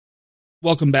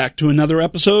Welcome back to another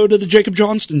episode of the Jacob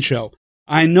Johnston Show.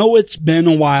 I know it's been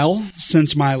a while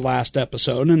since my last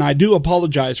episode, and I do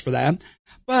apologize for that,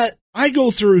 but I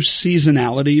go through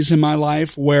seasonalities in my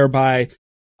life whereby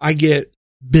I get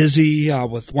busy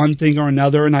with one thing or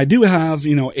another, and I do have,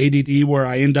 ADD where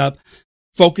I end up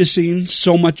focusing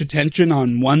so much attention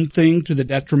on one thing to the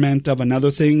detriment of another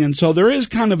thing, and so there is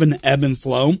kind of an ebb and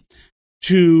flow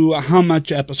to how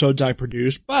much episodes I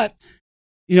produce, but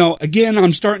again,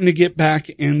 I'm starting to get back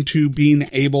into being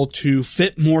able to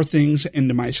fit more things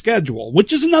into my schedule,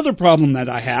 which is another problem that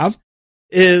I have,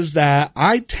 is that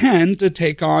I tend to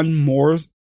take on more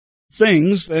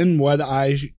things than what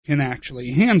I can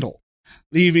actually handle,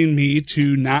 leaving me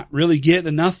to not really get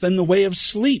enough in the way of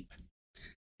sleep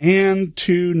and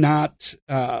to not,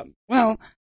 I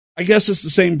guess it's the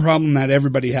same problem that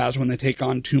everybody has when they take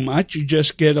on too much. You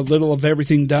just get a little of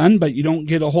everything done, but you don't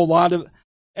get a whole lot of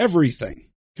everything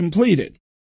completed.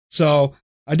 So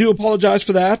I do apologize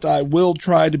for that. I will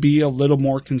try to be a little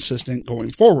more consistent going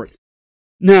forward.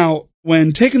 Now,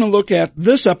 when taking a look at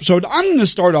this episode, I'm going to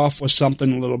start off with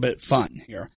something a little bit fun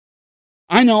here.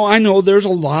 I know there's a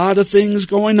lot of things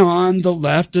going on. The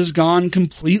left has gone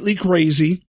completely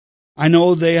crazy. I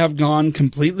know they have gone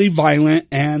completely violent,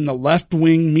 and the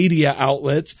left-wing media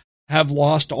outlets have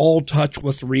lost all touch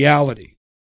with reality.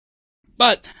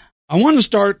 But I want to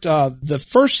start the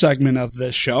first segment of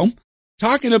this show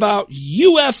talking about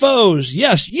UFOs.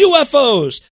 Yes,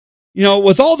 UFOs.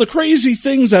 With all the crazy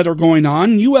things that are going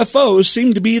on, UFOs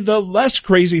seem to be the less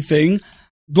crazy thing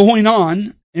going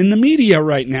on in the media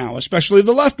right now, especially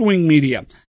the left-wing media.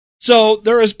 So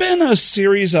there has been a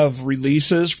series of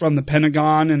releases from the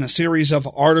Pentagon and a series of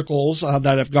articles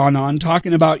that have gone on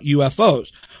talking about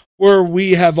UFOs, where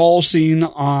we have all seen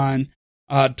on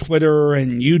Twitter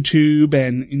and YouTube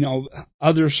and,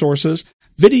 other sources,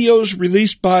 videos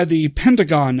released by the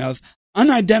Pentagon of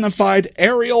unidentified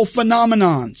aerial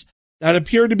phenomenons that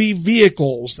appear to be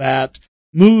vehicles that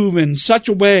move in such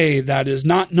a way that is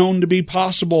not known to be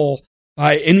possible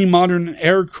by any modern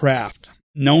aircraft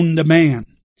known to man.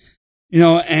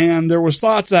 And there was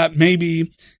thoughts that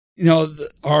maybe,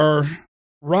 our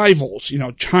rivals,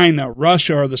 China,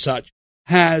 Russia, or the such,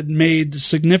 had made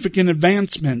significant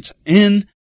advancements in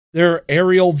their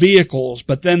aerial vehicles,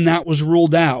 but then that was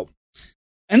ruled out.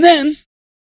 And then,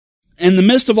 in the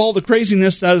midst of all the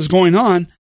craziness that is going on,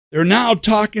 they're now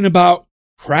talking about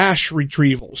crash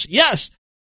retrievals. Yes,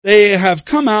 they have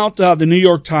come out, the New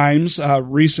York Times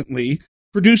recently,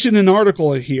 producing an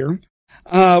article here,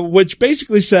 which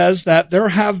basically says that there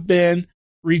have been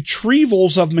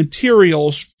retrievals of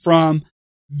materials from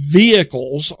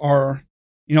vehicles or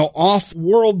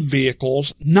off-world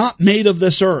vehicles not made of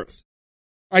this earth.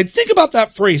 All right, think about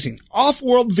that phrasing.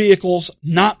 Off-world vehicles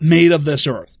not made of this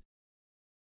earth.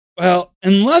 Well,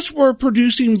 unless we're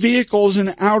producing vehicles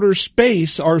in outer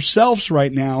space ourselves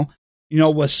right now,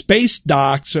 with space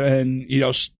docks and,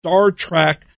 Star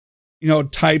Trek,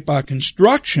 type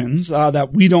constructions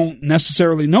that we don't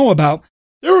necessarily know about,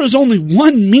 there is only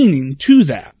one meaning to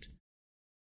that.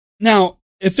 Now,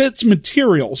 if it's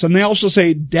materials, and they also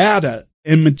say data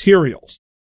and materials,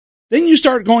 then you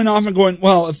start going off and going,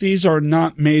 well, if these are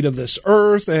not made of this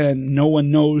earth and no one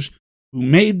knows who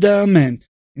made them, and,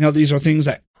 these are things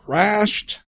that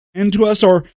crashed into us,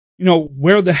 or,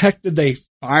 where the heck did they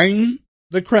find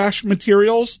the crashed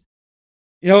materials?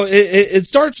 It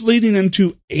starts leading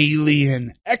into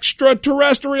alien,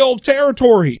 extraterrestrial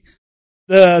territory.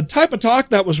 The type of talk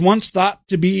that was once thought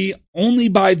to be only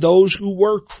by those who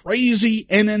were crazy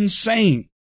and insane.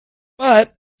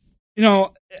 But,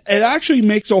 it actually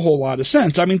makes a whole lot of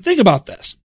sense. I mean, think about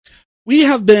this. We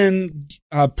have been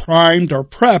primed or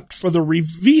prepped for the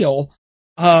reveal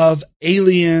of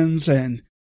aliens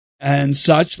and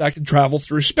such that can travel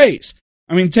through space.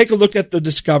 I mean, take a look at the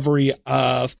discovery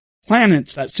of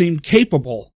planets that seem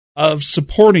capable of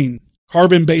supporting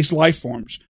carbon-based life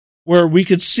forms, where we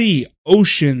could see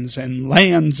oceans and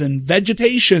lands and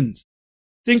vegetations.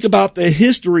 Think about the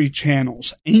History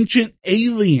Channel's Ancient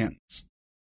Aliens.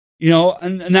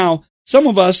 And now some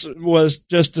of us was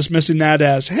just dismissing that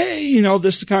as, hey,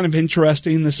 this is kind of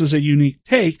interesting. This is a unique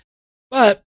take.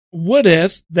 But what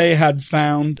if they had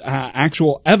found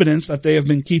actual evidence that they have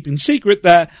been keeping secret,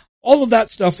 that all of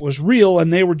that stuff was real,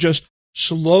 and they were just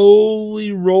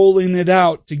slowly rolling it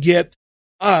out to get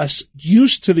us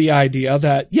used to the idea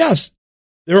that, yes,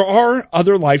 there are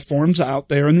other life forms out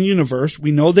there in the universe. We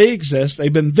know they exist.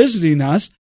 They've been visiting us.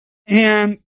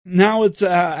 And now it's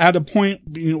at a point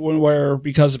where,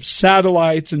 because of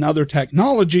satellites and other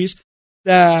technologies,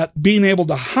 that being able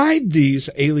to hide these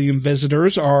alien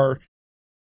visitors are,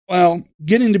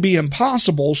 getting to be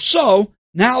impossible. So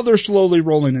Now they're slowly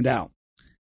rolling it out.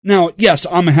 Now, yes,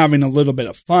 I'm having a little bit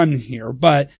of fun here,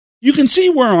 but you can see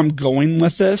where I'm going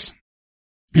with this.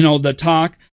 The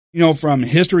talk, from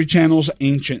History Channel's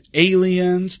Ancient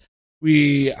Aliens.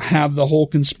 We have the whole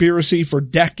conspiracy for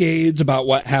decades about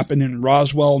what happened in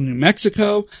Roswell, New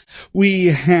Mexico. We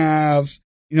have,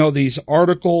 these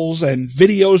articles and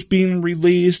videos being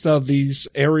released of these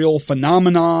aerial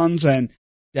phenomenons and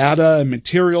data and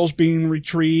materials being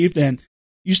retrieved. And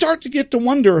you start to get to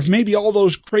wonder if maybe all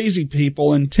those crazy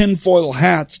people in tinfoil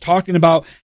hats talking about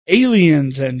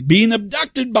aliens and being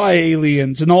abducted by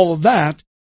aliens and all of that,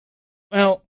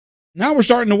 well, now we're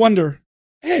starting to wonder,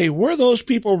 hey, were those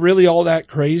people really all that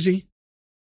crazy?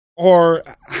 Or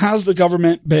has the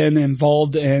government been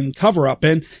involved in cover-up?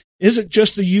 And is it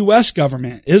just the U.S.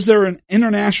 government? Is there an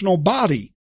international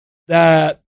body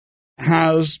that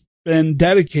has been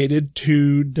dedicated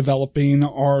to developing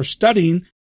or studying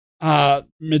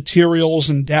materials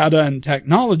and data and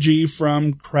technology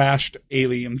from crashed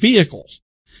alien vehicles?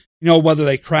 Whether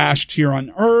they crashed here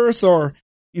on Earth or,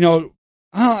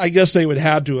 I guess they would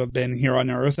have to have been here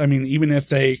on Earth. I mean, even if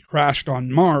they crashed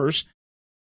on Mars,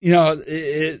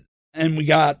 and we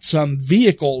got some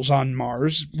vehicles on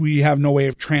Mars, we have no way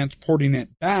of transporting it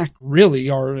back, really,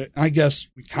 or I guess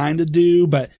we kind of do,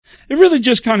 but it really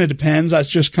just kind of depends. That's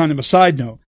just kind of a side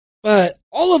note. But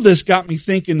all of this got me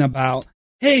thinking about,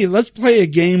 hey, let's play a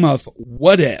game of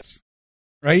what if,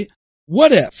 right?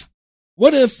 What if?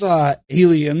 What if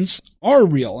aliens are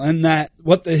real and that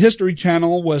what the History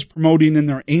Channel was promoting in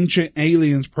their Ancient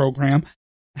Aliens program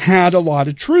had a lot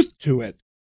of truth to it?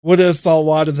 What if a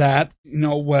lot of that,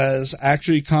 was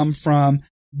actually come from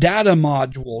data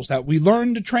modules that we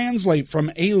learned to translate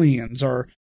from aliens or,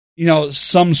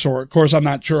 some sort? Of course, I'm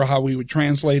not sure how we would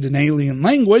translate an alien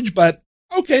language, but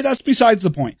okay, that's besides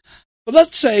the point. But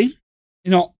let's say,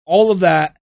 all of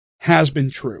that has been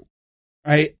true,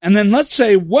 right? And then let's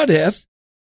say, what if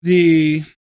the,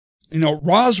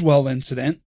 Roswell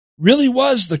incident really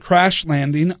was the crash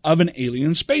landing of an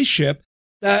alien spaceship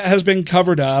that has been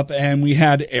covered up and we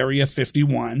had Area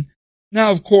 51.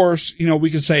 Now, of course, we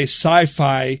could say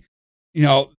sci-fi,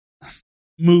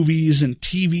 movies and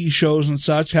TV shows and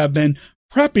such have been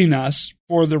prepping us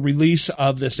for the release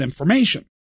of this information.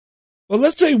 But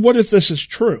let's say, what if this is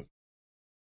true?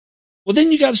 Well,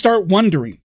 then you got to start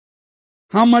wondering,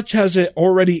 how much has it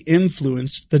already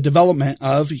influenced the development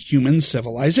of human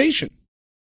civilization?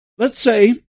 Let's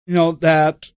say,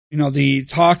 that, the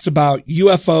talks about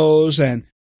UFOs and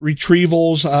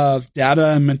retrievals of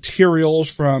data and materials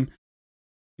from,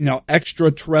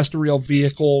 extraterrestrial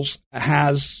vehicles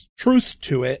has truth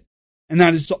to it, and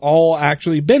that it's all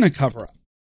actually been a cover-up.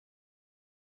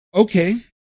 Okay,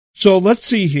 so let's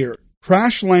see here.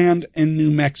 Crash land in New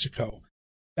Mexico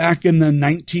back in the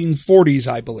 1940s,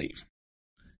 I believe.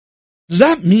 Does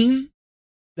that mean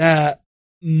that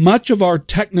much of our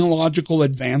technological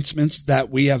advancements that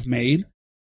we have made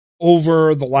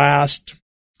over the last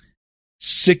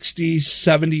 60,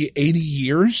 70, 80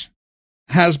 years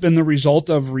has been the result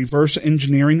of reverse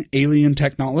engineering alien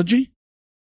technology?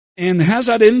 And has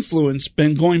that influence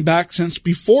been going back since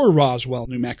before Roswell,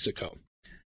 New Mexico?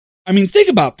 I mean, think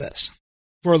about this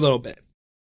for a little bit.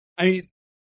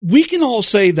 We can all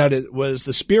say that it was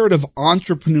the spirit of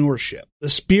entrepreneurship, the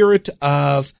spirit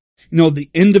of, the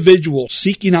individual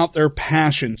seeking out their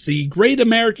passions, the great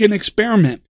American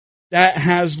experiment that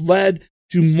has led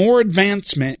to more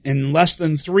advancement in less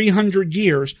than 300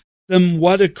 years than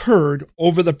what occurred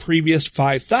over the previous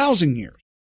 5,000 years.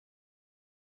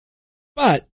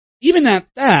 But even at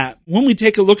that, when we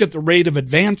take a look at the rate of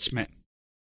advancement,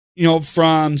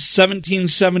 from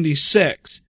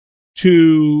 1776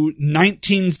 to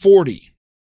 1940,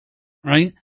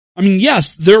 right? I mean,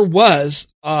 yes, there was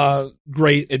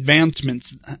great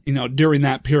advancements, during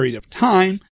that period of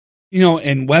time,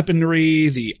 in weaponry,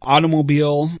 the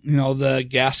automobile, the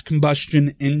gas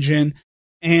combustion engine,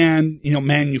 and,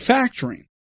 manufacturing,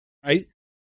 right?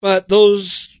 But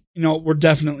those, were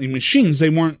definitely machines. They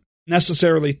weren't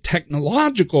necessarily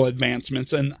technological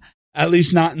advancements, and at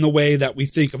least not in the way that we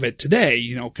think of it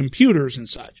today, computers and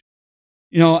such.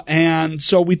 And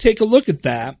so we take a look at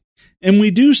that, and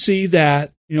we do see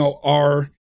that,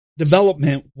 our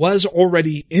development was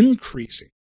already increasing.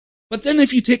 But then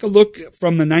if you take a look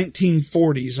from the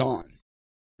 1940s on,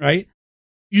 right,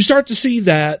 you start to see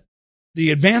that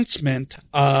the advancement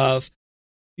of,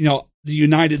 the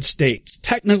United States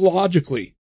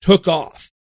technologically took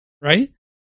off, right?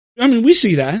 I mean, we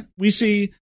see that. We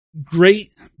see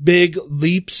great big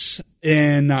leaps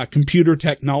in computer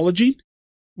technology.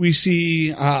 We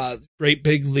see great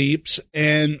big leaps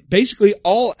in basically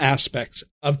all aspects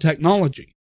of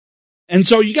technology. And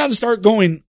so you got to start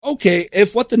going, okay,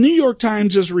 if what the New York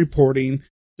Times is reporting,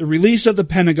 the release of the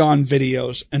Pentagon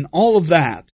videos and all of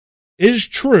that is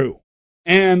true,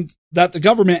 and that the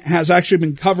government has actually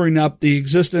been covering up the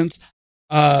existence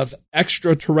of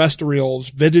extraterrestrials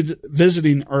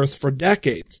visiting Earth for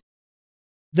decades,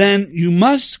 then you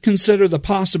must consider the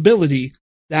possibility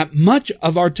that much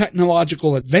of our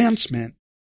technological advancement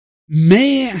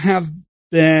may have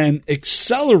been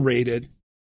accelerated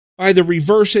by the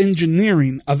reverse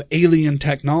engineering of alien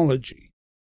technology,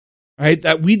 right?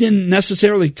 That we didn't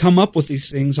necessarily come up with these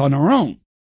things on our own,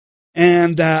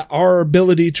 and that our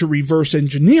ability to reverse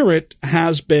engineer it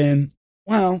has been,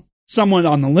 well, somewhat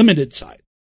on the limited side.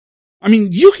 I mean,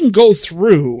 you can go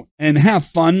through and have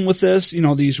fun with this,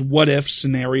 these what if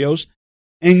scenarios,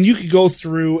 and you could go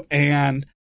through and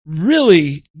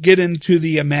really get into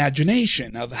the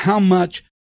imagination of how much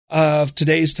of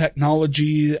today's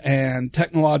technology and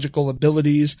technological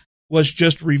abilities was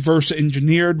just reverse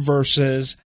engineered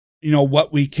versus,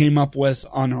 what we came up with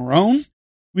on our own.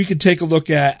 We could take a look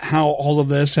at how all of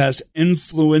this has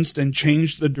influenced and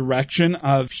changed the direction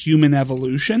of human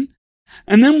evolution.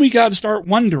 And then we got to start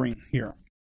wondering here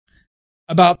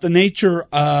about the nature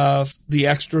of the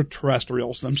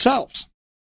extraterrestrials themselves.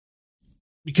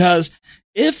 Because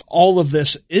if all of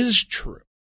this is true,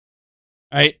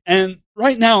 right, and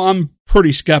right now I'm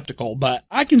pretty skeptical, but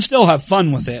I can still have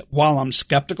fun with it while I'm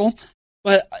skeptical.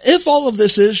 But if all of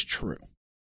this is true,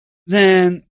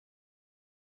 then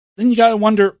you got to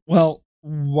wonder, well,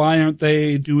 why aren't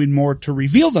they doing more to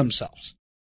reveal themselves?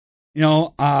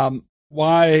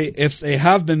 Why, if they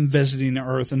have been visiting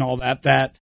Earth and all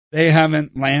that they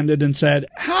haven't landed and said,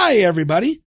 hi,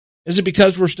 everybody? Is it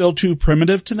because we're still too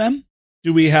primitive to them?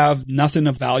 Do we have nothing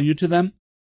of value to them?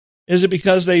 Is it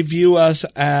because they view us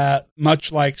at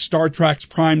much like Star Trek's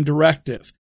Prime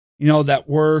Directive, that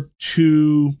we're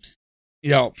too,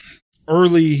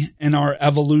 early in our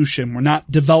evolution? We're not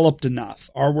developed enough,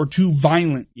 or we're too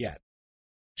violent yet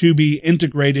to be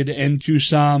integrated into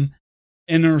some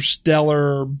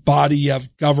interstellar body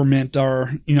of government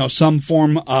or, some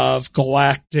form of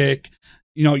galactic,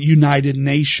 United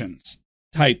Nations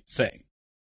type thing.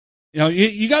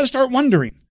 You got to start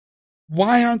wondering,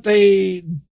 why aren't they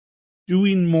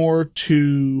doing more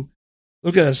to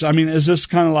look at us? I mean, is this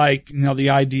kind of like, the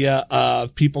idea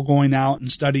of people going out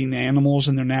and studying animals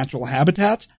in their natural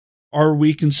habitats? Are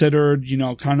we considered,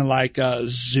 kind of like a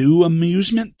zoo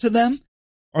amusement to them?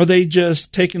 Are they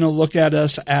just taking a look at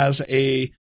us as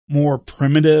a more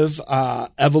primitive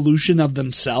evolution of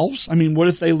themselves? I mean, what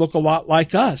if they look a lot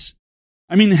like us?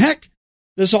 I mean, heck,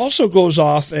 this also goes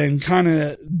off and kind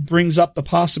of brings up the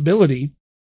possibility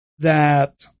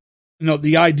that,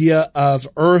 the idea of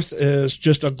Earth is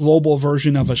just a global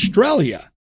version of Australia.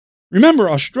 Remember,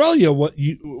 Australia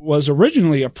was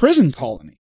originally a prison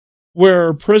colony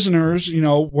where prisoners,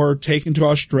 were taken to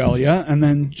Australia and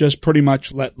then just pretty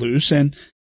much let loose. And,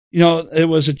 it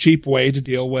was a cheap way to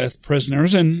deal with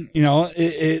prisoners. And,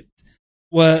 it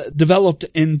was developed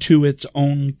into its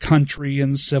own country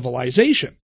and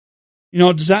civilization.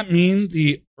 Does that mean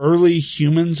the early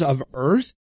humans of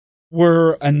Earth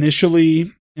were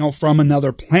initially, from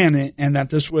another planet, and that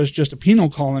this was just a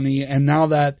penal colony? And now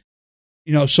that,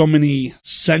 so many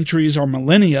centuries or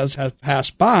millennia have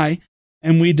passed by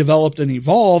and we developed and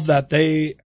evolved,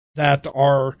 that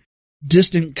our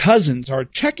distant cousins are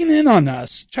checking in on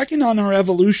us, checking on our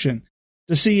evolution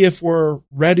to see if we're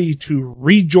ready to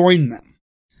rejoin them.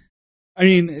 I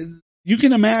mean, you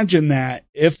can imagine that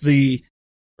if the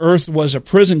Earth was a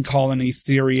prison colony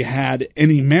theory had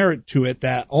any merit to it,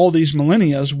 that all these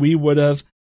millennia we would have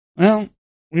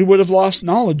lost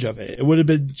knowledge of it. It would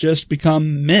have just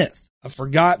become myth, a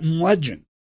forgotten legend.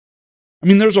 I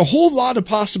mean, there's a whole lot of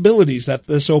possibilities that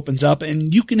this opens up,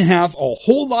 and you can have a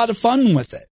whole lot of fun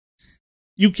with it.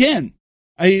 You can.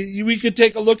 We could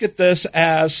take a look at this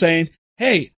as saying,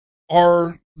 hey,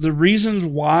 are the reasons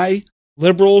why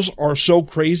liberals are so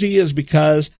crazy is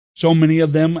because so many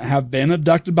of them have been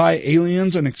abducted by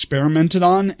aliens and experimented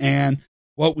on, and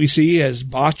what we see as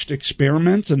botched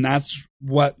experiments, and that's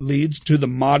what leads to the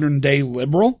modern day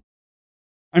liberal?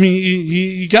 I mean,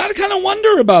 you got to kind of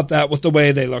wonder about that with the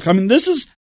way they look. I mean, this is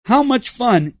how much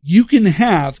fun you can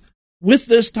have with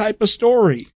this type of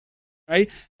story, right?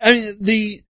 I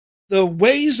mean, the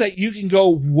ways that you can go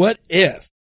what if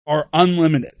are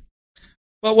unlimited.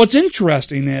 But what's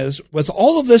interesting is with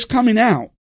all of this coming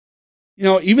out,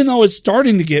 even though it's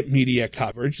starting to get media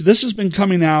coverage, this has been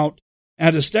coming out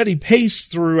at a steady pace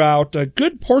throughout a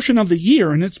good portion of the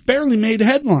year, and it's barely made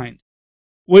headlines,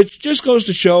 which just goes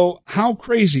to show how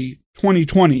crazy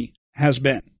 2020 has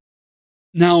been.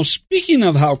 Now, speaking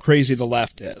of how crazy the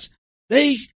left is,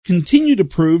 they continue to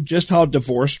prove just how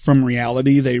divorced from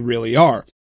reality they really are.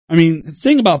 I mean,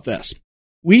 think about this.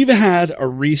 We've had a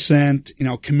recent,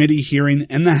 committee hearing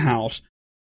in the House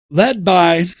led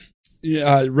by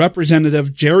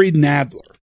Representative Jerry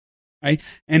Nadler, right?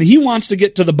 And he wants to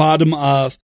get to the bottom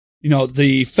of,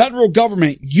 the federal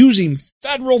government using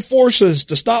federal forces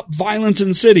to stop violence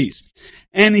in cities.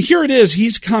 And here it is.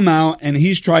 He's come out and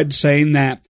he's tried saying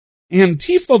that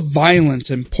Antifa violence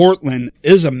in Portland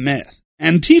is a myth.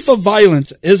 Antifa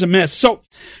violence is a myth. So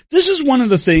this is one of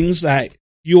the things that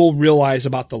you'll realize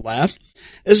about the left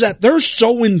is that they're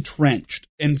so entrenched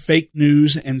in fake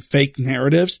news and fake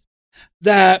narratives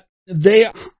that they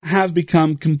have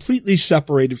become completely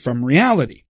separated from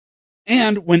reality.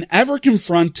 And whenever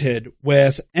confronted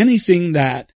with anything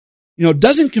that,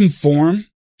 doesn't conform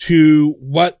to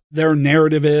what their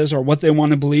narrative is or what they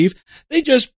want to believe, they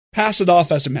just pass it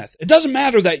off as a myth. It doesn't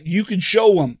matter that you could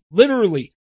show them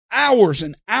literally hours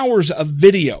and hours of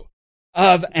video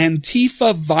of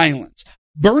Antifa violence,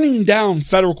 burning down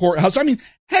federal courthouse. I mean,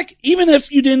 heck, even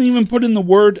if you didn't even put in the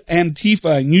word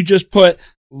Antifa and you just put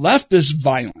leftist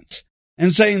violence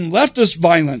and saying leftist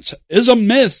violence is a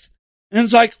myth. And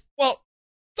it's like, well,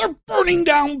 they're burning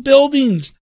down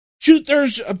buildings. Shoot,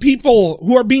 there's people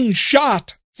who are being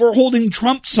shot for holding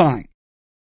Trump signs,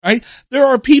 right? There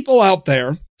are people out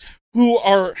there who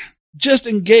are just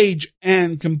engaged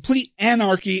in complete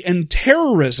anarchy and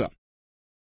terrorism.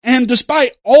 And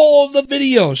despite all the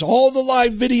videos, all the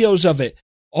live videos of it,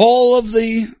 all of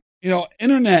the,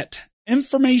 internet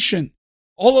information,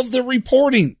 all of the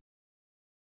reporting,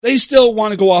 they still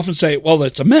want to go off and say, well,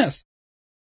 it's a myth.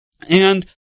 And,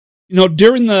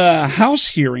 during the House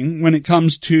hearing, when it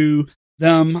comes to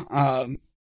them,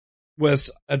 with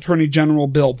Attorney General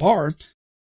Bill Barr,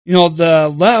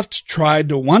 the left tried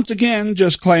to once again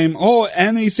just claim,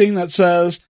 anything that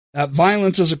says that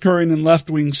violence is occurring in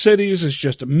left-wing cities is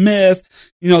just a myth,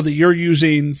 that you're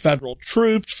using federal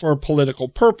troops for political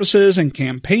purposes and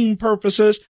campaign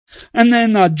purposes. And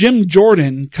then Jim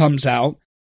Jordan comes out,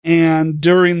 and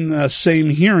during the same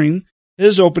hearing,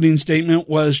 his opening statement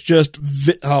was just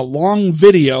a long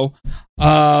video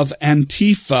of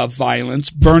Antifa violence,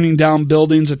 burning down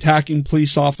buildings, attacking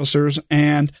police officers,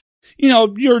 and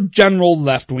your general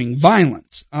left-wing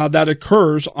violence that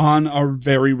occurs on a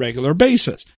very regular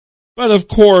basis. But of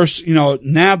course,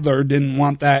 Nadler didn't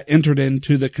want that entered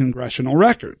into the congressional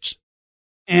records.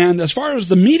 And as far as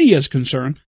the media is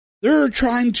concerned, they're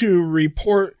trying to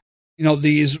report,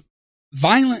 these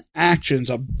violent actions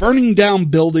of burning down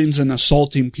buildings and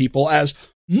assaulting people as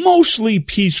mostly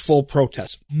peaceful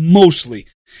protests. Mostly.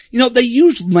 They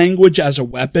use language as a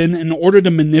weapon in order to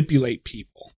manipulate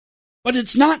people. But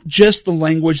it's not just the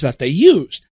language that they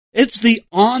use. It's the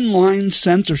online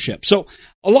censorship. So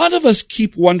a lot of us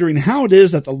keep wondering how it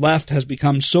is that the left has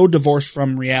become so divorced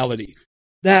from reality,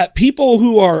 that people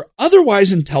who are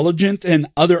otherwise intelligent in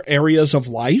other areas of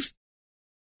life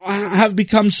have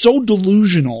become so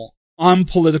delusional on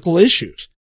political issues.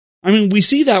 I mean, we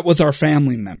see that with our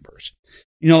family members.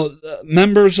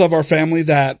 Members of our family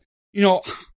that,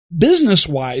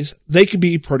 business-wise, they could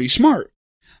be pretty smart.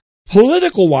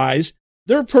 Political-wise,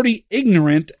 they're pretty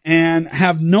ignorant and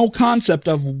have no concept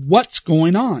of what's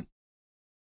going on.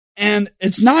 And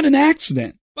it's not an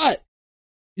accident, but,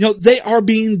 they are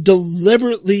being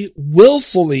deliberately,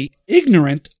 willfully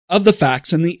ignorant of the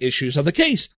facts and the issues of the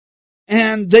case.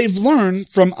 And they've learned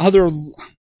from other,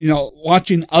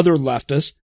 watching other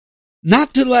leftists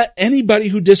not to let anybody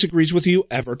who disagrees with you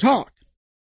ever talk.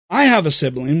 I have a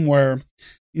sibling where,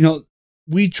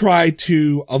 we try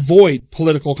to avoid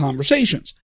political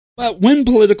conversations. But when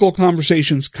political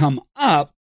conversations come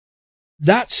up,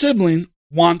 that sibling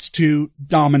wants to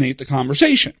dominate the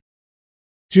conversation,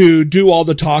 to do all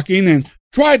the talking and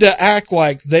try to act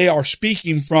like they are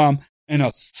speaking from an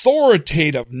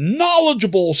authoritative,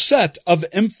 knowledgeable set of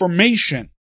information,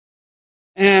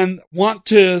 and want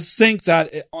to think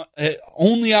that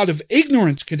only out of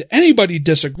ignorance could anybody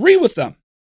disagree with them.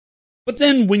 But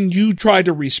then when you try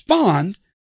to respond,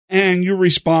 and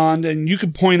you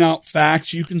can point out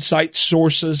facts, you can cite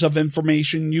sources of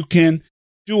information, you can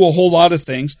do a whole lot of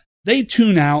things, they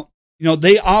tune out.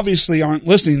 They obviously aren't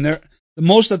listening. The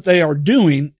most that they are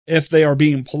doing, if they are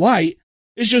being polite,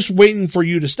 is just waiting for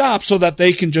you to stop so that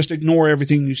they can just ignore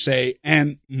everything you say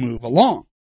and move along.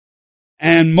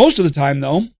 And most of the time,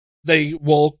 though, they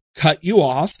will cut you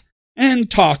off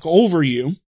and talk over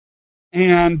you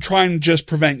and try and just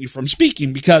prevent you from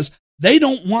speaking because they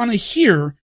don't want to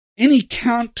hear any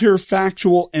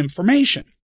counterfactual information,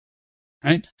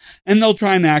 right? And they'll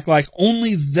try and act like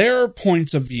only their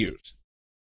points of views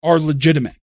are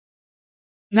legitimate.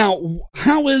 Now,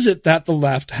 how is it that the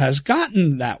left has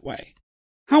gotten that way?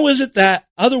 How is it that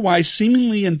otherwise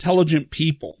seemingly intelligent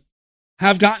people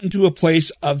have gotten to a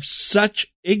place of such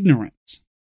ignorance?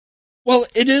 Well,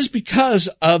 it is because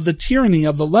of the tyranny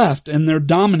of the left and their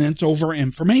dominance over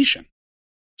information.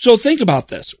 So think about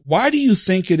this. Why do you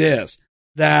think it is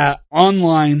that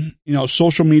online,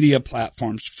 social media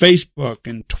platforms, Facebook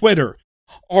and Twitter,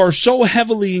 are so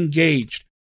heavily engaged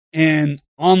in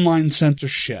online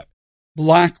censorship,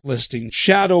 blacklisting,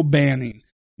 shadow banning,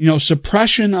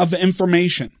 suppression of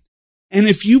information? And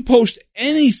if you post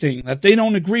anything that they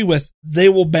don't agree with, they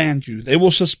will ban you. They will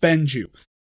suspend you.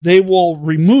 They will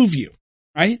remove you,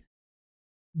 right?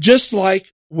 Just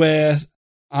like with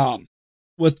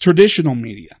traditional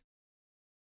media.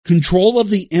 Control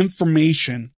of the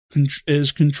information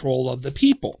is control of the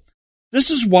people.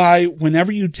 This is why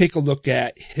whenever you take a look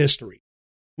at history,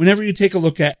 whenever you take a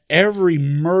look at every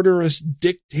murderous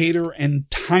dictator and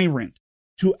tyrant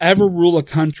to ever rule a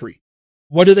country,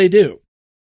 what do?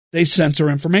 They censor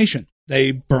information.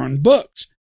 They burn books.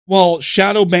 Well,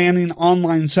 shadow banning,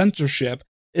 online censorship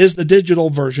is the digital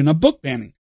version of book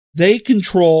banning. They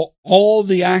control all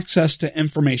the access to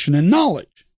information and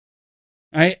knowledge,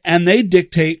 right? And they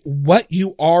dictate what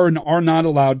you are and are not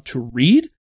allowed to read,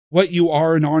 what you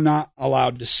are and are not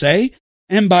allowed to say,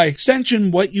 and by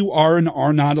extension, what you are and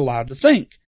are not allowed to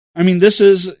think. I mean, this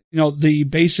is, the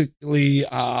basically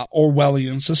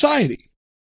Orwellian society.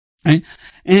 Right?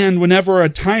 And whenever a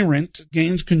tyrant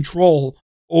gains control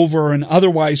over an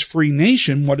otherwise free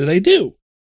nation, what do?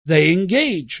 They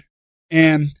engage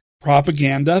in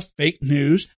propaganda, fake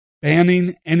news,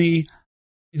 banning any,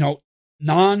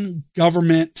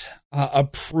 non-government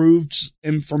approved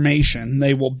information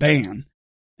they will ban,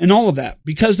 and all of that,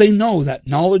 because they know that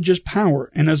knowledge is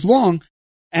power. And as long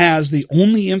as the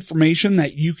only information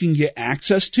that you can get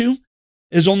access to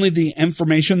is only the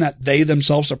information that they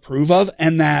themselves approve of,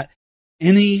 and that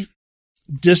any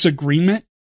disagreement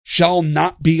shall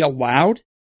not be allowed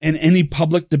in any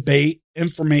public debate,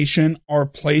 information, or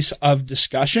place of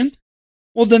discussion,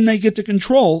 well, then they get to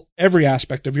control every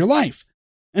aspect of your life.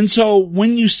 And so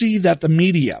when you see that the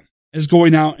media is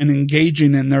going out and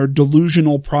engaging in their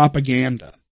delusional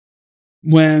propaganda,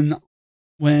 when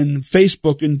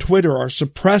Facebook and Twitter are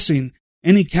suppressing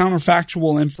any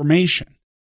counterfactual information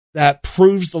that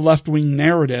proves the left-wing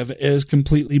narrative is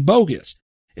completely bogus,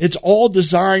 it's all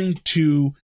designed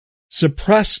to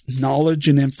suppress knowledge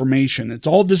and information. It's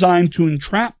all designed to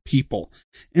entrap people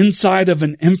inside of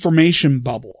an information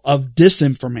bubble of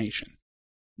disinformation.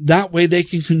 That way they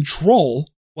can control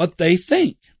what they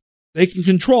think. They can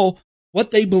control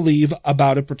what they believe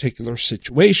about a particular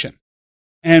situation.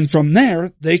 And from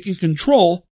there, they can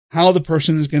control how the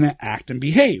person is going to act and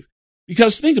behave.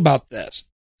 Because think about this.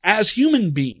 As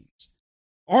human beings,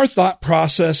 our thought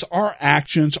process, our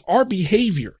actions, our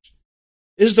behaviors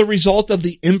is the result of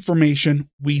the information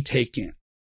we take in.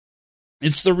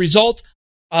 It's the result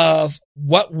of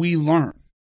what we learn.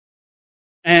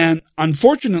 And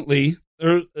unfortunately,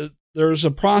 there's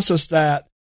a process that,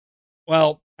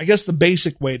 well, I guess the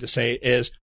basic way to say it is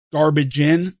garbage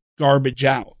in, garbage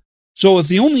out. So if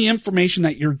the only information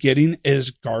that you're getting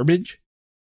is garbage,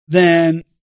 then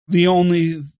you're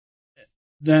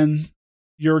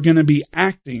going to be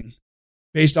acting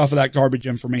based off of that garbage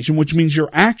information, which means your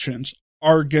actions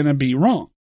are going to be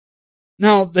wrong.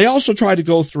 Now, they also try to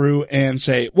go through and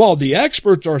say, well, the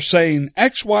experts are saying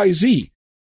X, Y, Z,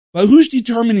 but who's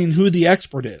determining who the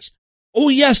expert is? Oh,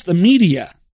 yes, the media.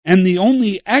 And the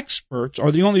only experts,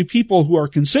 or the only people who are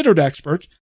considered experts,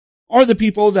 are the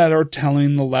people that are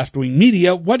telling the left-wing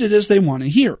media what it is they want to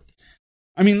hear.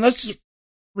 I mean, let's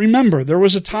remember, there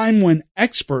was a time when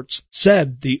experts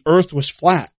said the earth was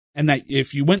flat, and that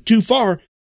if you went too far,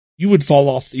 you would fall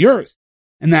off the earth,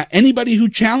 and that anybody who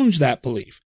challenged that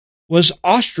belief was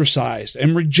ostracized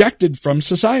and rejected from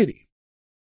society.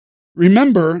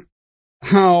 Remember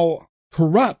how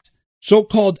corrupt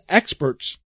so-called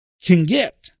experts can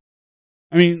get.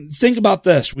 I mean, think about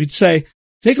this. We'd say,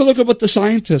 take a look at what the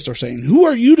scientists are saying. Who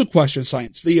are you to question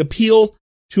science? The appeal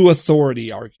to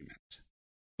authority argument.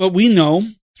 But we know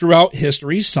throughout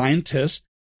history, scientists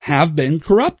have been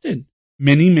corrupted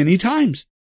many, many times.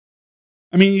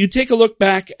 I mean, you take a look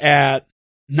back at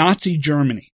Nazi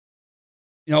Germany.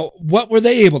 What were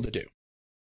they able to do?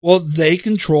 Well, they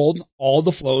controlled all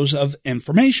the flows of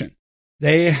information.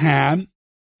 They had,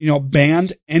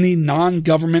 banned any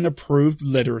non-government approved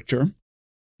literature.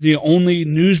 The only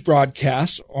news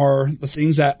broadcasts are the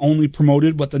things that only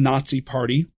promoted what the Nazi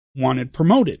Party wanted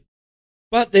promoted.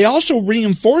 But they also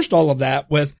reinforced all of that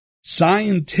with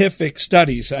scientific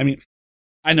studies. I mean,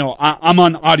 I know I'm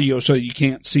on audio so you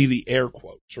can't see the air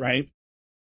quotes, right?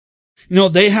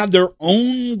 They had their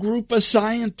own group of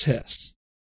scientists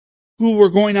who were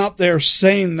going out there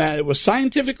saying that it was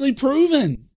scientifically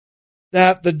proven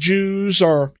that the Jews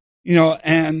are,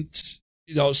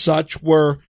 such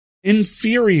were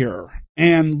inferior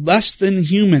and less than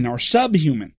human or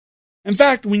subhuman. In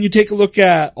fact, when you take a look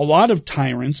at a lot of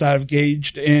tyrants that have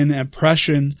engaged in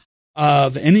oppression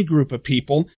of any group of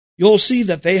people, you'll see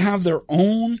that they have their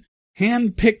own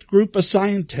hand-picked group of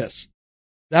scientists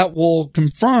that will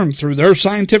confirm through their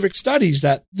scientific studies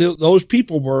that those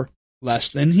people were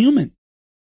less than human.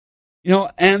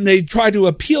 And they try to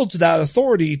appeal to that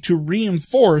authority to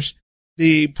reinforce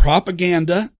the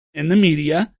propaganda in the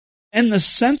media and the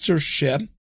censorship,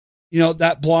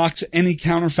 that blocks any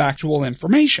counterfactual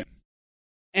information.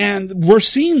 And we're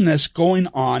seeing this going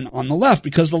on the left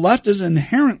because the left is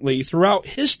inherently, throughout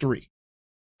history,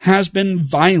 has been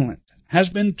violent, has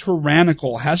been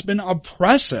tyrannical, has been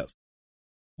oppressive,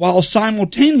 while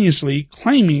simultaneously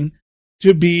claiming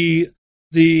to be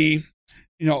the,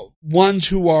 ones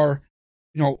who are,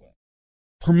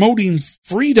 promoting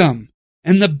freedom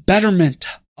and the betterment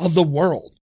of the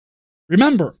world.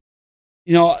 Remember,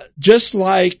 just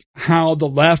like how the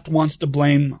left wants to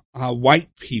blame white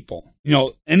people,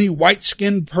 any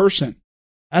white-skinned person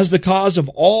as the cause of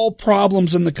all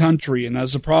problems in the country and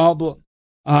as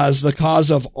the cause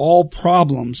of all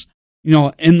problems,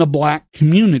 in the black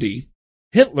community,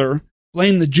 Hitler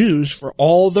blamed the Jews for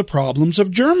all the problems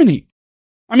of Germany.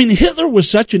 I mean, Hitler was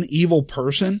such an evil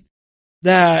person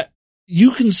that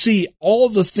you can see all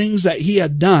the things that he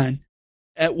had done.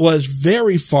 It was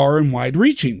very far and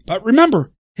wide-reaching. But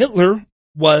remember, Hitler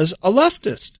was a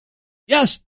leftist.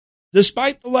 Yes,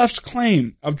 despite the left's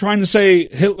claim of trying to say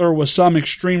Hitler was some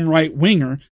extreme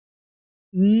right-winger,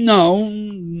 no,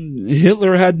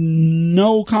 Hitler had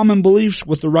no common beliefs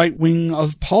with the right wing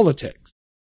of politics.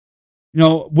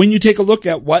 When you take a look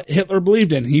at what Hitler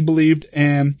believed in, he believed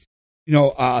in,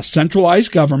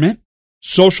 centralized government,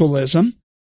 socialism.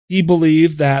 He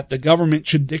believed that the government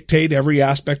should dictate every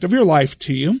aspect of your life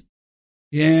to you.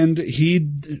 And he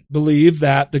believed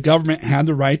that the government had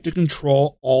the right to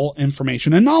control all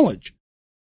information and knowledge.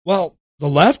 Well, the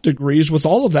left agrees with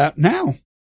all of that now,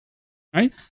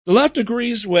 right? The left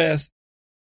agrees with,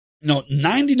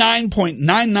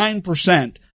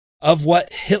 99.99% of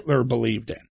what Hitler believed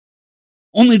in.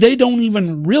 Only they don't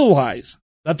even realize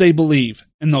that they believe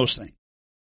in those things.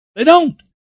 They don't.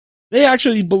 They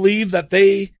actually believe that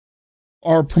they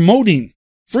are promoting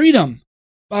freedom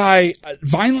by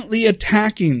violently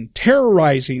attacking,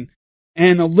 terrorizing,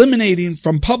 and eliminating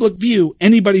from public view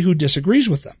anybody who disagrees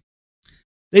with them.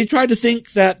 They try to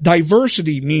think that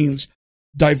diversity means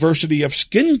diversity of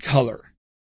skin color,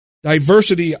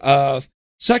 diversity of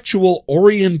sexual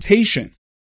orientation.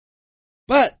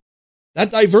 But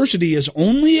that diversity is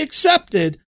only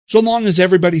accepted so long as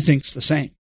everybody thinks the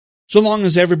same, so long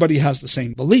as everybody has the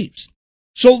same beliefs,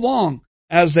 so long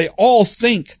as they all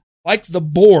think like the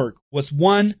Borg with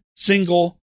one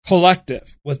single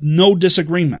collective with no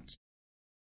disagreements.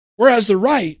 Whereas the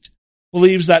right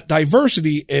believes that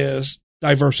diversity is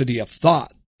diversity of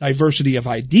thought, diversity of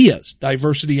ideas,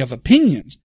 diversity of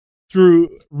opinions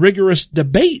through rigorous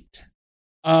debate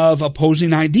of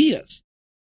opposing ideas.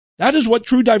 That is what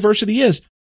true diversity is.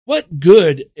 What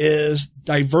good is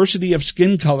diversity of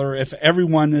skin color if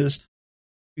everyone is,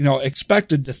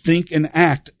 expected to think and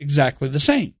act exactly the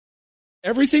same?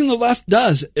 Everything the left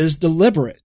does is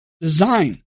deliberate,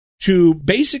 designed to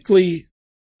basically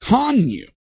con you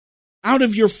out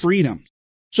of your freedom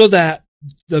so that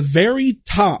the very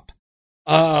top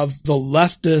of the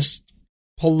leftist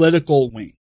political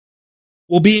wing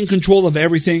will be in control of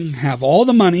everything, have all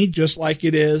the money just like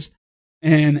it is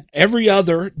in every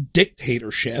other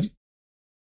dictatorship,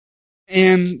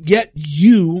 and yet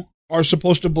you are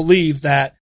supposed to believe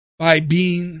that by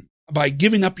giving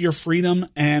up your freedom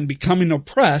and becoming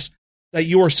oppressed, that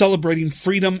you are celebrating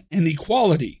freedom and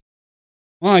equality.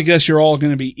 Well, I guess you're all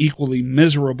going to be equally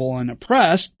miserable and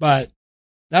oppressed, but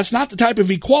that's not the type of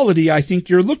equality I think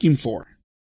you're looking for.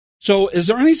 So is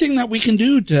there anything that we can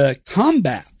do to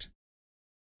combat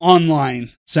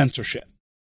online censorship?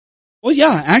 Well,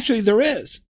 yeah, actually there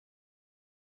is.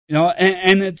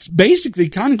 And it's basically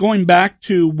kind of going back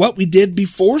to what we did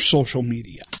before social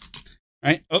media,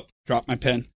 right? Oh, dropped my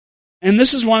pen. And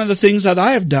this is one of the things that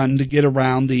I have done to get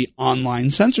around the online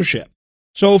censorship.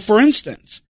 So, for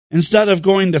instance, instead of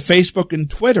going to Facebook and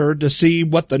Twitter to see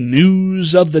what the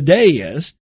news of the day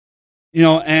is,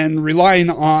 and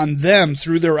relying on them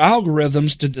through their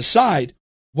algorithms to decide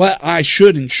what I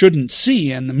should and shouldn't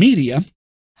see in the media,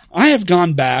 I have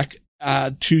gone back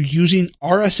to using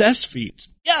RSS feeds.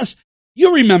 Yes,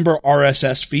 you remember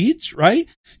RSS feeds, right?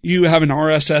 You have an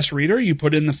RSS reader, you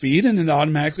put in the feed, and it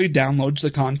automatically downloads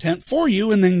the content for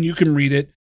you, and then you can read it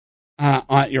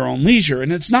at your own leisure.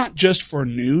 And it's not just for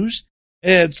news.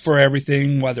 It's for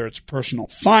everything, whether it's personal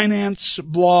finance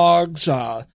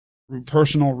blogs,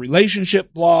 personal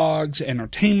relationship blogs,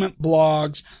 entertainment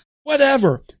blogs,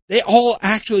 whatever. They all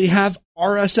actually have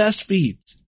RSS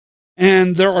feeds.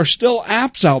 And there are still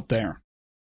apps out there,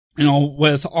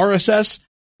 with RSS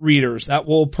readers that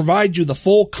will provide you the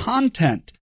full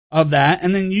content of that.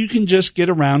 And then you can just get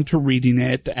around to reading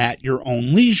it at your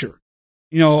own leisure,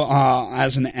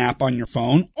 as an app on your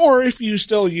phone. Or if you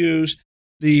still use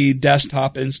the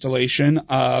desktop installation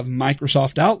of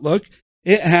Microsoft Outlook,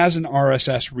 it has an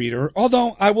RSS reader.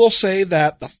 Although I will say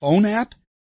that the phone app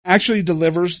actually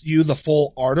delivers you the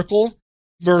full article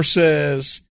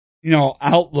versus,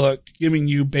 Outlook giving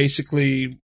you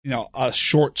basically, a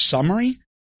short summary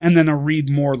and then a read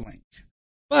more link.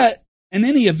 But in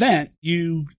any event,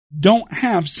 you don't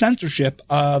have censorship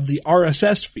of the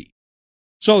RSS feed.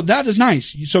 So that is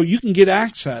nice. So you can get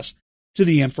access to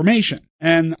the information.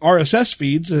 And RSS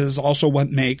feeds is also what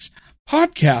makes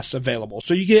podcasts available.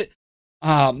 So you get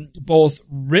both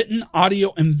written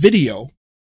audio and video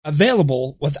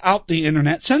available without the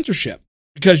internet censorship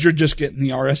because you're just getting the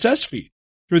RSS feed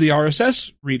through the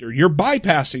RSS reader. You're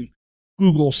bypassing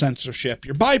Google censorship.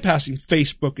 You're bypassing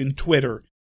Facebook and Twitter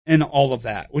and all of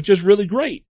that, which is really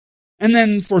great. And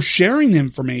then for sharing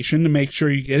information to make sure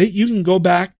you get it, you can go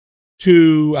back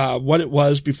to what it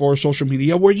was before social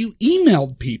media where you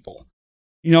emailed people.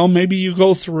 Maybe you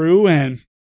go through and,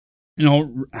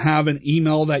 have an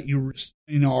email that you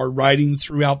are writing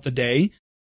throughout the day,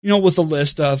 with a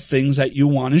list of things that you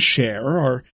want to share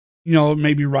or,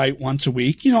 maybe write once a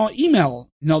week, email,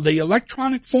 the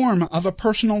electronic form of a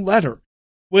personal letter,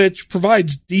 which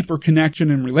provides deeper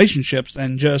connection and relationships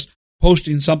than just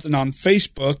posting something on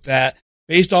Facebook that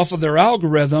based off of their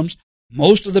algorithms,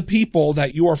 most of the people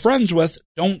that you are friends with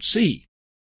don't see.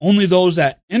 Only those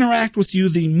that interact with you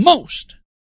the most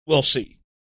will see.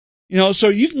 So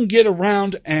you can get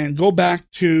around and go back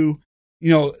to,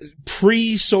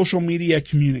 pre-social media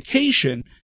communication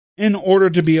in order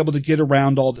to be able to get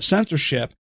around all the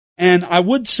censorship. And I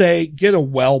would say get a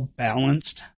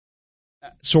well-balanced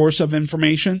source of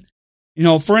information.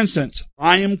 For instance,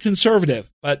 I am conservative,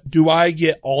 but do I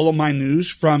get all of my news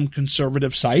from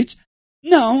conservative sites?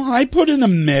 No, I put in a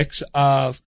mix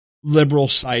of liberal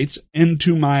sites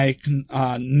into my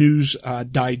news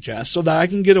digest so that I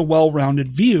can get a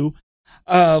well-rounded view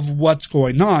of what's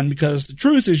going on, because the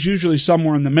truth is usually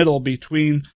somewhere in the middle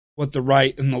between what the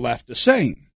right and the left is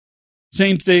saying.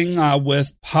 Same thing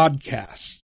with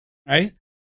podcasts, right?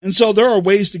 And so there are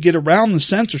ways to get around the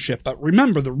censorship, but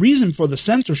remember, the reason for the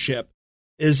censorship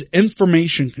is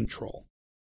information control.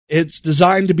 It's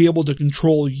designed to be able to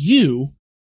control you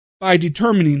by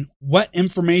determining what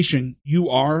information you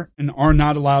are and are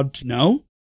not allowed to know,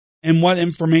 and what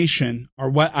information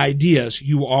or what ideas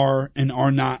you are and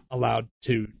are not allowed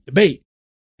to debate.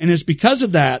 And it's because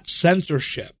of that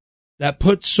censorship that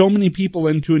puts so many people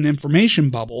into an information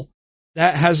bubble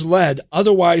that has led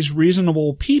otherwise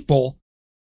reasonable people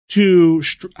to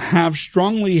have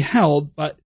strongly held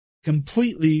but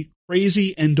completely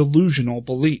crazy and delusional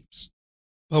beliefs.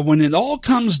 But when it all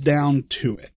comes down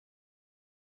to it,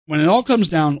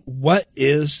 what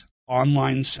is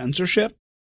online censorship?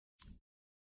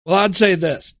 Well, I'd say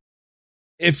this.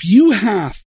 If you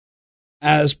have,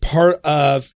 as part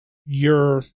of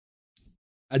your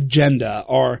agenda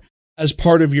or as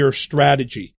part of your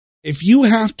strategy, if you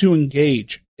have to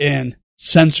engage in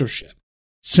censorship,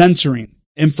 censoring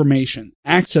information,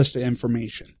 access to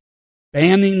information,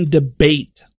 banning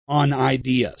debate on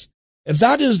ideas, if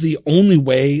that is the only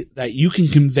way that you can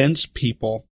convince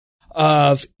people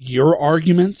of your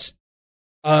arguments,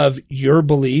 of your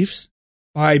beliefs,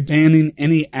 by banning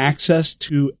any access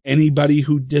to anybody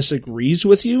who disagrees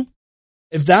with you,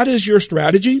 if that is your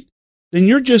strategy, then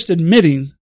you're just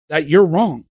admitting that you're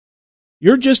wrong.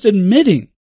 You're just admitting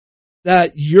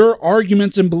that your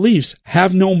arguments and beliefs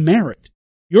have no merit.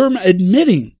 You're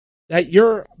admitting that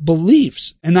your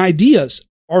beliefs and ideas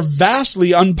are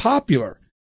vastly unpopular,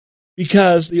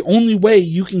 because the only way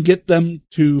you can get them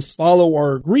to follow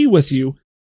or agree with you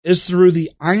is through the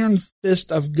iron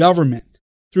fist of government,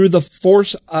 through the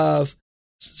force of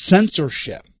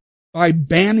censorship, by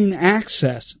banning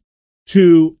access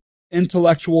to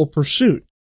intellectual pursuit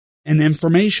and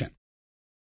information.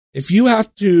 If you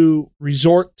have to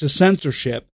resort to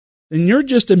censorship, then you're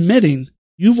just admitting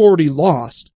you've already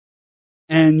lost,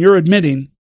 and you're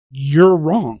admitting you're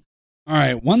wrong. All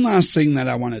right, one last thing that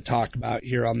I want to talk about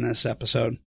here on this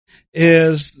episode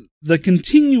is the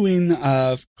continuing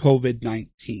of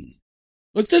COVID-19.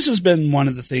 Look, this has been one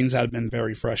of the things that have been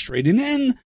very frustrating.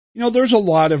 And, there's a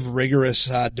lot of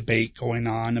rigorous debate going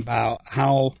on about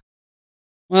how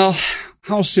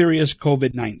serious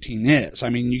COVID-19 is. I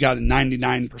mean, you got a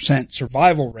 99%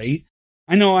 survival rate.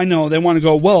 I know. They want to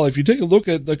go, well, if you take a look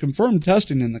at the confirmed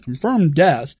testing and the confirmed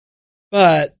deaths,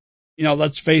 but,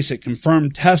 let's face it,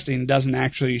 confirmed testing doesn't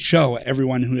actually show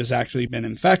everyone who has actually been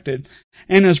infected.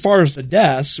 And as far as the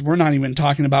deaths, we're not even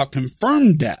talking about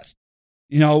confirmed deaths.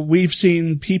 We've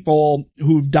seen people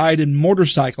who've died in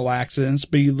motorcycle accidents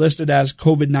be listed as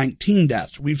COVID-19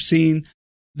 deaths. We've seen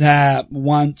that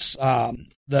once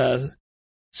the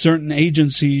certain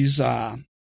agencies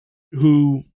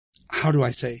who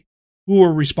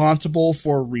were responsible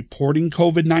for reporting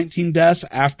COVID-19 deaths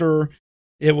after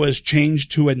it was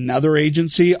changed to another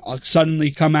agency suddenly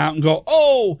come out and go,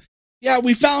 oh, yeah,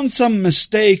 we found some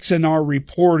mistakes in our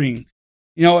reporting.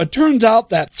 It turns out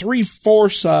that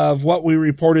 3/4 of what we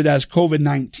reported as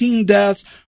COVID-19 deaths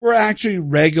were actually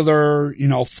regular,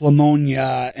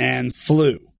 pneumonia and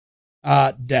flu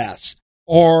deaths.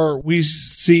 Or we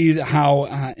see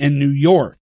how in New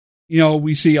York,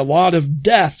 we see a lot of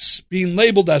deaths being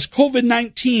labeled as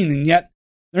COVID-19, and yet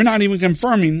they're not even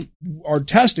confirming or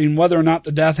testing whether or not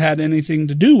the death had anything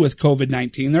to do with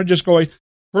COVID-19. They're just going,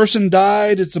 person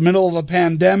died, it's the middle of a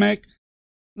pandemic,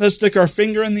 let's stick our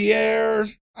finger in the air.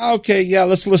 Okay, yeah,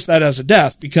 let's list that as a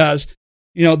death because,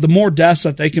 the more deaths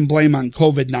that they can blame on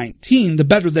COVID-19, the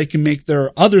better they can make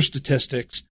their other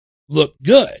statistics look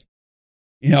good.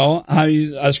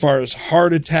 As far as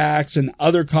heart attacks and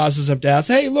other causes of death,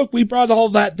 hey, look, we brought all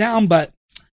that down, but,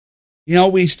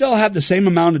 we still had the same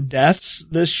amount of deaths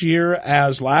this year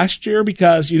as last year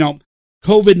because,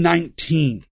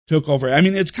 COVID-19 took over. I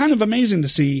mean, it's kind of amazing to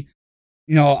see,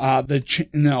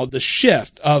 the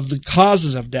shift of the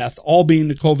causes of death all being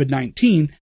to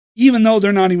COVID-19, even though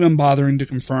they're not even bothering to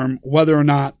confirm whether or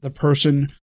not the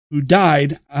person who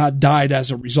died as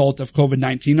a result of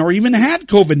COVID-19 or even had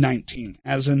COVID-19.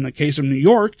 As in the case of New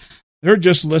York, they're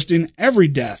just listing every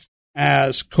death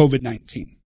as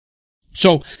COVID-19.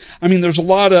 So, I mean, there's a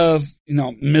lot of,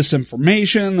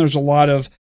 misinformation. There's a lot of,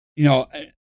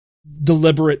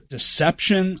 deliberate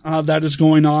deception that is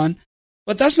going on.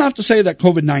 But that's not to say that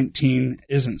COVID-19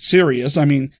 isn't serious. I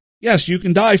mean, yes, you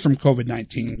can die from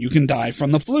COVID-19. You can die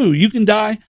from the flu. You can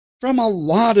die from a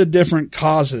lot of different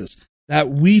causes that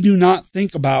we do not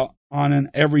think about on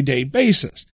an everyday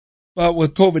basis. But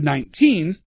with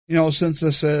COVID-19, since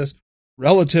this is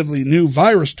relatively new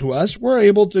virus to us, we're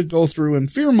able to go through and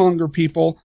fearmonger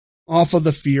people off of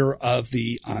the fear of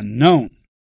the unknown.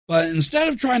 But instead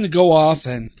of trying to go off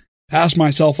and pass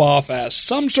myself off as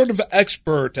some sort of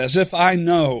expert, as if I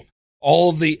know all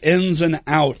of the ins and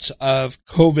outs of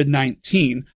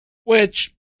COVID-19,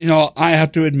 which, I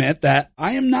have to admit that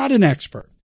I am not an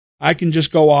expert. I can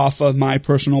just go off of my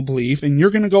personal belief, and you're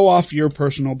going to go off your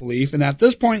personal belief. And at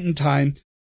this point in time,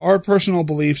 our personal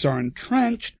beliefs are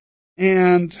entrenched,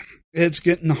 and it's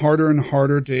getting harder and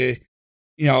harder to,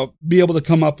 be able to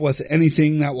come up with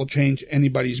anything that will change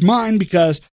anybody's mind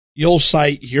because you'll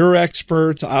cite your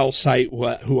experts. I'll cite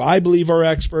who I believe are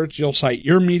experts. You'll cite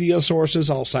your media sources.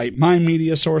 I'll cite my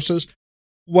media sources,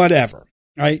 whatever,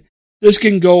 right? This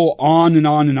can go on and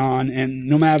on and on. And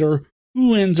no matter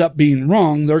who ends up being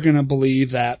wrong, they're going to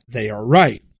believe that they are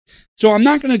right. So I'm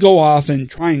not going to go off and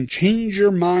try and change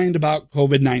your mind about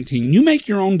COVID-19. You make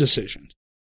your own decisions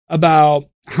about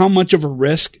how much of a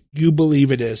risk you believe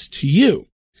it is to you.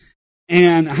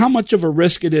 And how much of a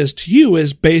risk it is to you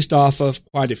is based off of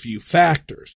quite a few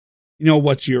factors.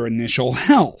 What's your initial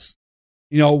health?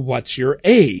 What's your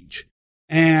age?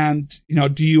 And,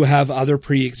 do you have other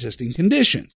pre-existing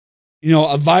conditions?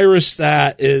 A virus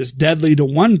that is deadly to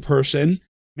one person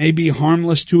may be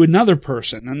harmless to another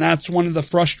person. And that's one of the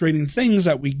frustrating things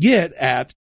that we get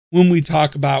at when we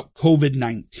talk about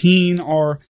COVID-19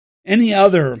 or any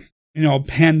other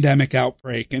pandemic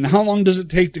outbreak, and how long does it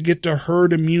take to get to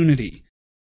herd immunity?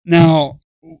 Now,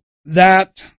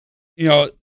 that,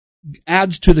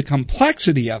 adds to the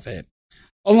complexity of it,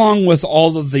 along with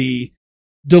all of the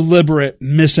deliberate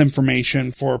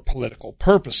misinformation for political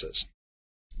purposes.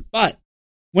 But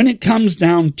when it comes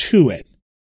down to it,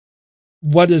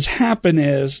 what has happened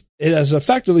is it has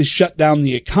effectively shut down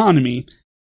the economy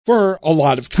for a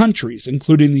lot of countries,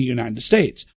 including the United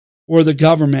States, where the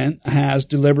government has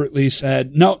deliberately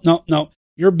said, no,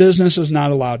 your business is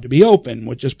not allowed to be open,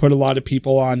 which has put a lot of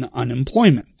people on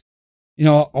unemployment.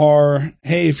 Or,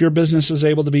 hey, if your business is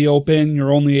able to be open,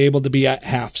 you're only able to be at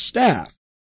half staff.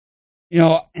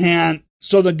 And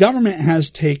So the government has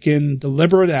taken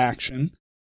deliberate action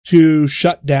to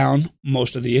shut down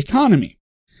most of the economy.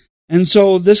 And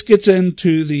so this gets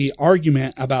into the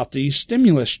argument about the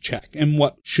stimulus check and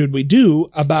what should we do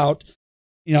about,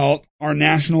 our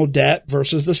national debt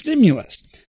versus the stimulus.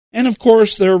 And of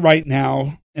course, they're right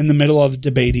now in the middle of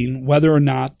debating whether or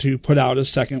not to put out a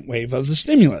second wave of the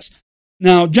stimulus.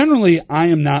 Now, generally, I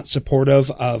am not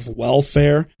supportive of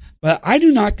welfare, but I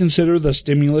do not consider the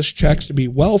stimulus checks to be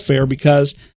welfare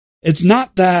because it's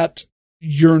not that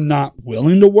you're not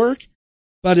willing to work,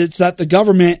 but it's that the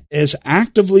government is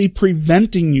actively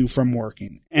preventing you from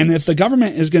working. And if the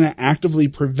government is going to actively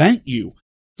prevent you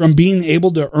from being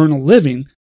able to earn a living,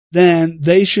 then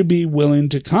they should be willing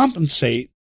to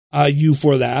compensate you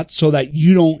for that so that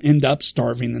you don't end up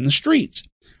starving in the streets.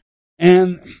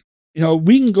 And,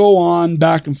 we can go on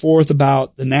back and forth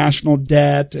about the national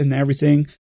debt and everything.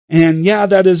 And yeah,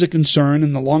 that is a concern.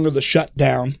 And the longer the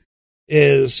shutdown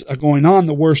is going on,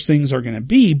 the worse things are going to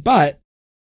be. But,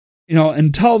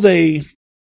 until they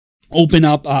open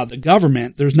up the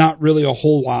government, there's not really a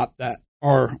whole lot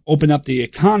or open up the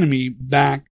economy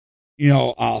back,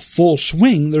 full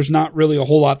swing. There's not really a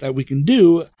whole lot that we can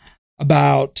do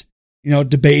about,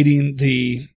 debating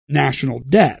the national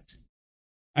debt.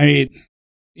 I mean,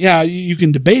 yeah, you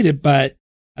can debate it, but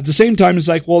at the same time, it's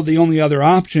like, well, the only other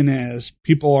option is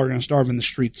people are going to starve in the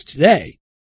streets today.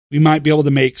 We might be able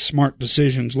to make smart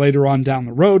decisions later on down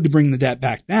the road to bring the debt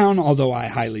back down, although I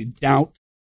highly doubt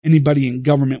anybody in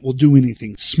government will do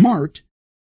anything smart.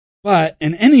 But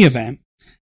in any event,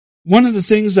 one of the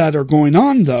things that are going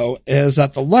on, though, is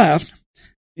that the left,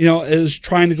 is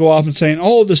trying to go off and saying,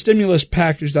 oh, the stimulus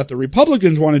package that the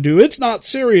Republicans want to do, it's not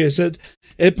serious.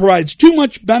 It provides too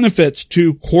much benefits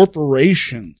to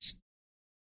corporations.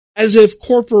 As if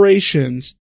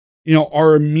corporations,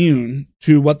 are immune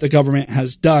to what the government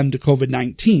has done to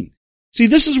COVID-19. See,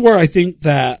 this is where I think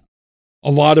that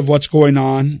a lot of what's going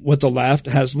on with the left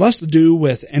has less to do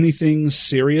with anything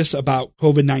serious about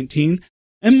COVID-19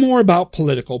 and more about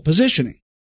political positioning.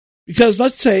 Because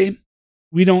let's say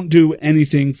we don't do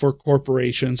anything for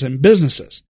corporations and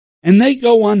businesses, and they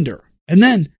go under, and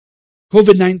then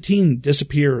COVID-19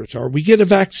 disappears, or we get a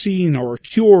vaccine or a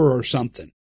cure or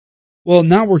something. Well,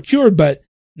 now we're cured, but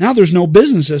now there's no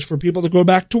businesses for people to go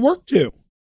back to work to.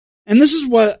 And this is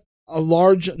what a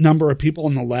large number of people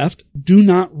on the left do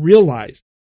not realize,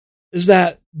 is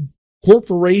that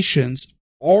corporations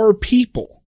are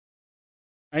people,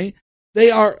 right? They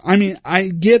are, I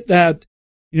get that,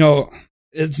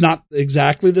 it's not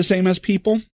exactly the same as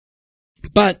people,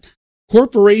 but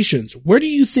corporations, where do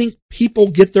you think people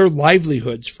get their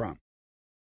livelihoods from?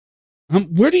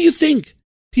 Where do you think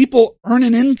people earn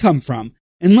an income from?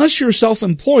 Unless you're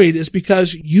self-employed, it's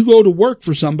because you go to work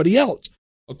for somebody else,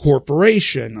 a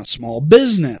corporation, a small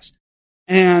business.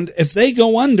 And if they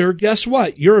go under, guess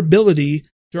what? Your ability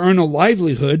to earn a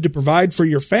livelihood to provide for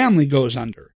your family goes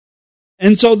under.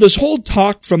 And so this whole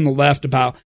talk from the left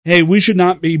about, hey, we should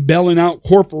not be bailing out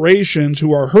corporations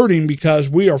who are hurting because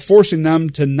we are forcing them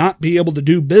to not be able to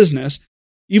do business,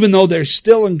 even though they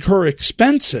still incur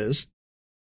expenses,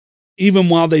 even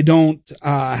while they don't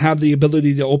have the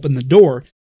ability to open the door.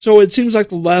 So it seems like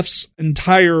the left's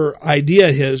entire idea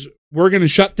is we're going to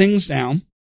shut things down.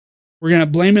 We're going to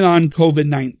blame it on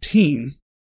COVID-19.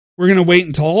 We're going to wait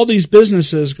until all these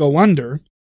businesses go under.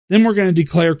 Then we're going to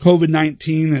declare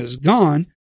COVID-19 is gone.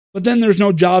 But then there's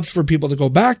no jobs for people to go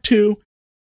back to.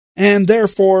 And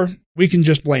therefore, we can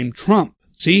just blame Trump.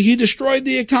 See, he destroyed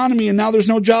the economy and now there's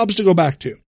no jobs to go back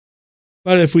to.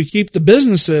 But if we keep the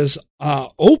businesses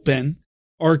open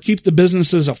or keep the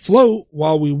businesses afloat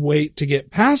while we wait to get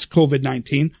past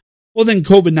COVID-19, well, then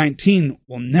COVID-19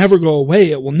 will never go away.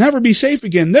 It will never be safe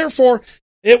again. Therefore,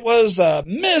 it was the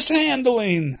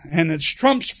mishandling and it's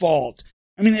Trump's fault.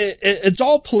 It's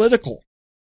all political.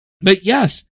 But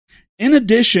yes, in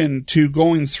addition to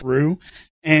going through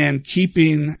and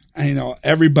keeping,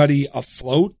 everybody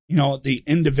afloat, the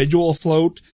individual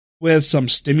afloat with some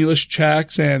stimulus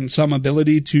checks and some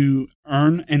ability to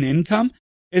earn an income,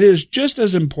 it is just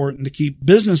as important to keep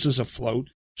businesses afloat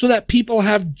so that people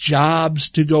have jobs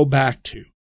to go back to,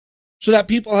 so that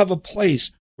people have a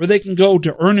place where they can go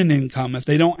to earn an income if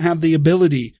they don't have the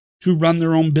ability to run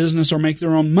their own business or make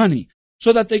their own money,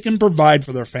 so that they can provide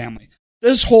for their family.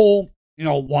 This whole,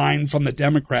 line from the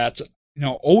Democrats,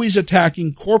 always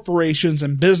attacking corporations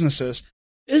and businesses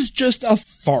is just a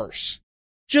farce,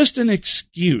 just an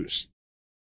excuse,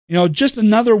 just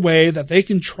another way that they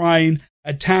can try and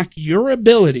attack your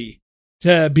ability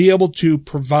to be able to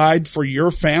provide for your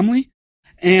family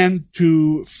and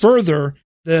to further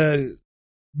the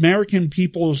American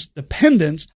people's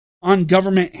dependence on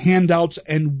government handouts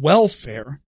and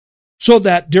welfare so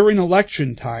that during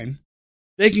election time,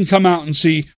 they can come out and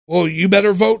see, well, you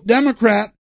better vote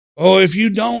Democrat. Oh, if you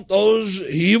don't, those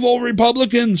evil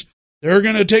Republicans, they're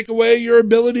going to take away your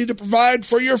ability to provide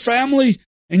for your family,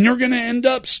 and you're going to end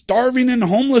up starving and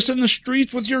homeless in the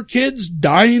streets with your kids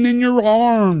dying in your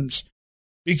arms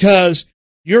because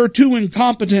you're too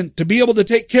incompetent to be able to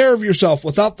take care of yourself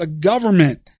without the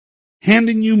government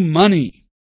handing you money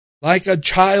like a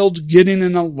child getting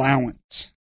an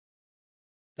allowance.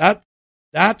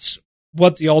 That's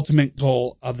what the ultimate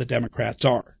goal of the Democrats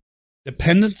are.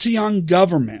 Dependency on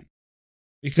government.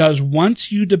 Because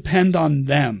once you depend on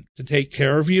them to take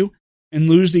care of you and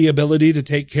lose the ability to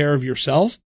take care of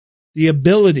yourself, the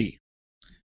ability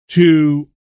to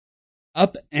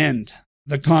upend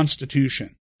the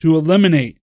Constitution, to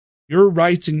eliminate your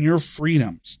rights and your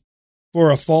freedoms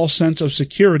for a false sense of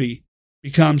security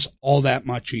becomes all that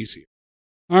much easier.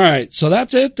 All right, so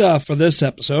that's it for this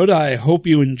episode. I hope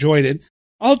you enjoyed it.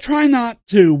 I'll try not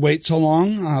to wait so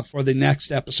long for the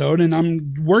next episode, and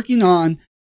I'm working on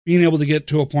being able to get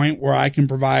to a point where I can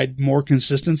provide more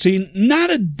consistency. Not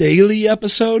a daily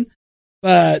episode,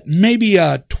 but maybe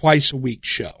a twice-a-week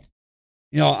show.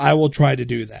 I will try to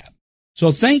do that.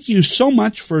 So thank you so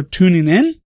much for tuning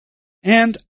in,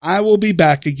 and I will be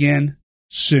back again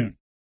soon.